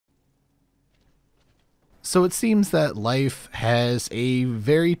So it seems that life has a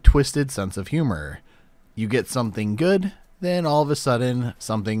very twisted sense of humor. You get something good, then all of a sudden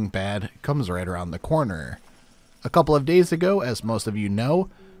something bad comes right around the corner. A couple of days ago, as most of you know,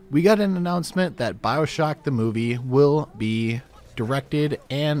 we got an announcement that BioShock the movie will be directed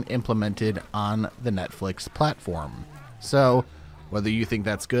and implemented on the Netflix platform. So, whether you think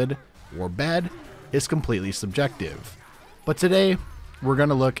that's good or bad is completely subjective. But today, we're going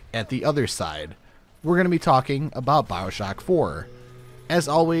to look at the other side. We're going to be talking about BioShock 4. As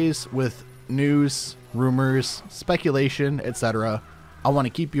always, with news, rumors, speculation, etc., I want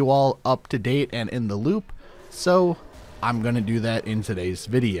to keep you all up to date and in the loop, so I'm going to do that in today's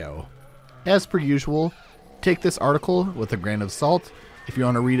video. As per usual, take this article with a grain of salt. If you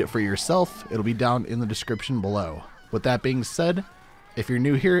want to read it for yourself, it'll be down in the description below. With that being said, if you're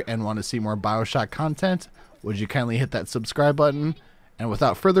new here and want to see more BioShock content, would you kindly hit that subscribe button? And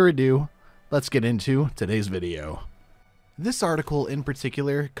without further ado, let's get into today's video. This article in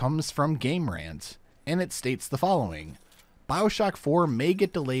particular comes from Game Rant, and it states the following. BioShock 4 may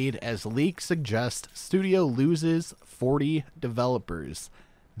get delayed as leak suggests studio loses 40 developers.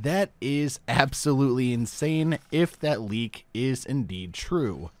 That is absolutely insane if that leak is indeed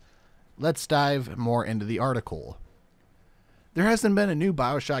true. Let's dive more into the article. There hasn't been a new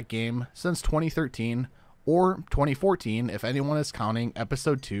BioShock game since 2013, or 2014 if anyone is counting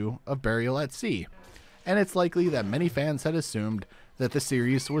Episode 2 of Burial at Sea, and it's likely that many fans had assumed that the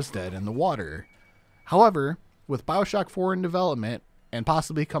series was dead in the water. However, with BioShock 4 in development, and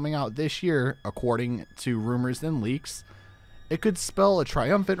possibly coming out this year according to rumors and leaks, it could spell a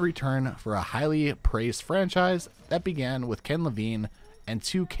triumphant return for a highly praised franchise that began with Ken Levine and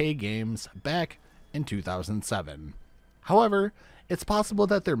 2K games back in 2007. However, it's possible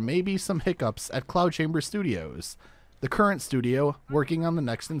that there may be some hiccups at Cloud Chamber Studios, the current studio working on the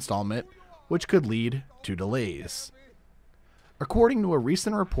next installment, which could lead to delays. According to a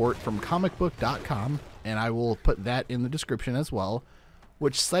recent report from comicbook.com, and I will put that in the description as well,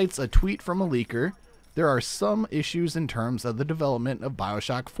 which cites a tweet from a leaker, there are some issues in terms of the development of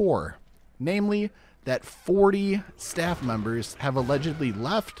BioShock 4, namely that 40 staff members have allegedly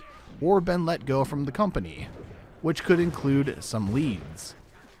left or been let go from the company, which could include some leads.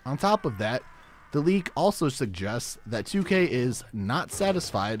 On top of that, the leak also suggests that 2K is not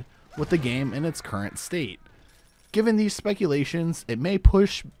satisfied with the game in its current state. Given these speculations, it may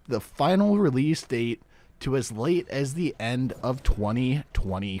push the final release date to as late as the end of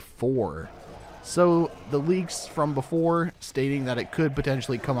 2024. So the leaks from before stating that it could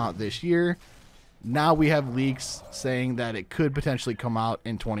potentially come out this year, now we have leaks saying that it could potentially come out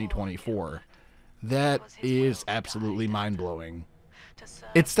in 2024. That is absolutely mind-blowing.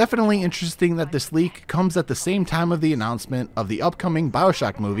 It's definitely interesting that this leak comes at the same time of the announcement of the upcoming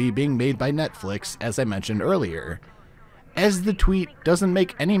BioShock movie being made by Netflix, as I mentioned earlier. As the tweet doesn't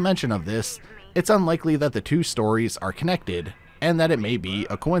make any mention of this, it's unlikely that the two stories are connected, and that it may be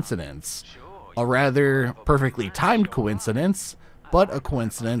a coincidence. A rather perfectly timed coincidence, but a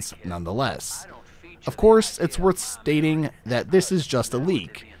coincidence nonetheless. Of course, it's worth stating that this is just a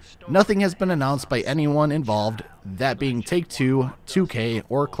leak. Nothing has been announced by anyone involved, that being Take-Two, 2K,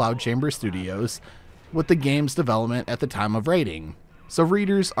 or Cloud Chamber Studios, with the game's development at the time of writing, so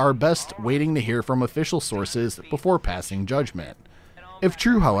readers are best waiting to hear from official sources before passing judgment. If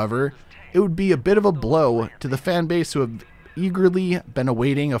true, however, it would be a bit of a blow to the fanbase who have eagerly been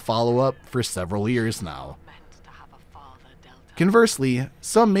awaiting a follow-up for several years now. Conversely,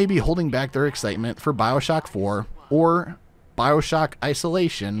 some may be holding back their excitement for BioShock 4, or BioShock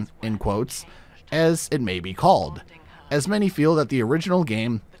Isolation, in quotes, as it may be called, as many feel that the original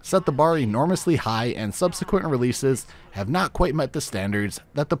game set the bar enormously high and subsequent releases have not quite met the standards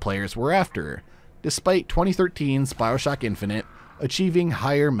that the players were after, despite 2013's BioShock Infinite achieving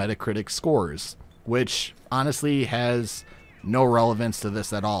higher Metacritic scores, which honestly has no relevance to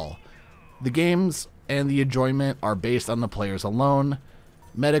this at all. The games and the enjoyment are based on the players alone.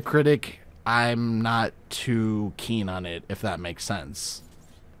 Metacritic, I'm not too keen on it, if that makes sense.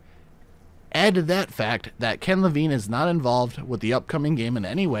 Add to that fact that Ken Levine is not involved with the upcoming game in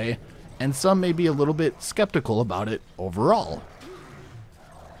any way, and some may be a little bit skeptical about it overall.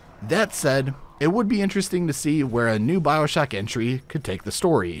 That said, it would be interesting to see where a new BioShock entry could take the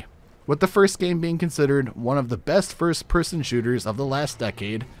story, with the first game being considered one of the best first-person shooters of the last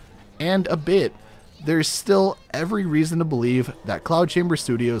decade, and a bit, there's still every reason to believe that Cloud Chamber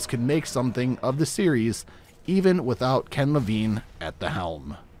Studios could make something of the series even without Ken Levine at the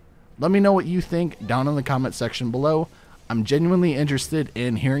helm. Let me know what you think down in the comment section below. I'm genuinely interested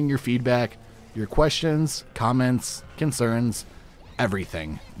in hearing your feedback, your questions, comments, concerns,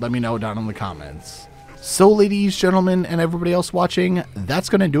 everything. Let me know down in the comments. So ladies, gentlemen, and everybody else watching, that's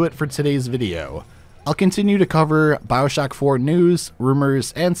going to do it for today's video. I'll continue to cover Bioshock 4 news,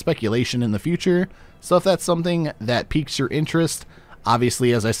 rumors, and speculation in the future, so if that's something that piques your interest,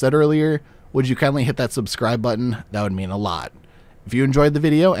 obviously as I said earlier, would you kindly hit that subscribe button? That would mean a lot. If you enjoyed the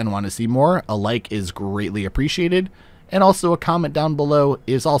video and want to see more, a like is greatly appreciated, and also a comment down below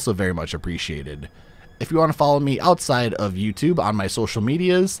is also very much appreciated. If you want to follow me outside of YouTube on my social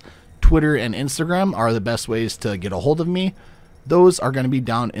medias, Twitter and Instagram are the best ways to get a hold of me. Those are going to be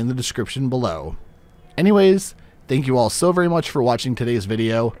down in the description below. Anyways, thank you all so very much for watching today's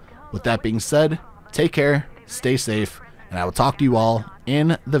video. With that being said, take care, stay safe, and I will talk to you all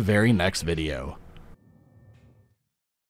in the very next video.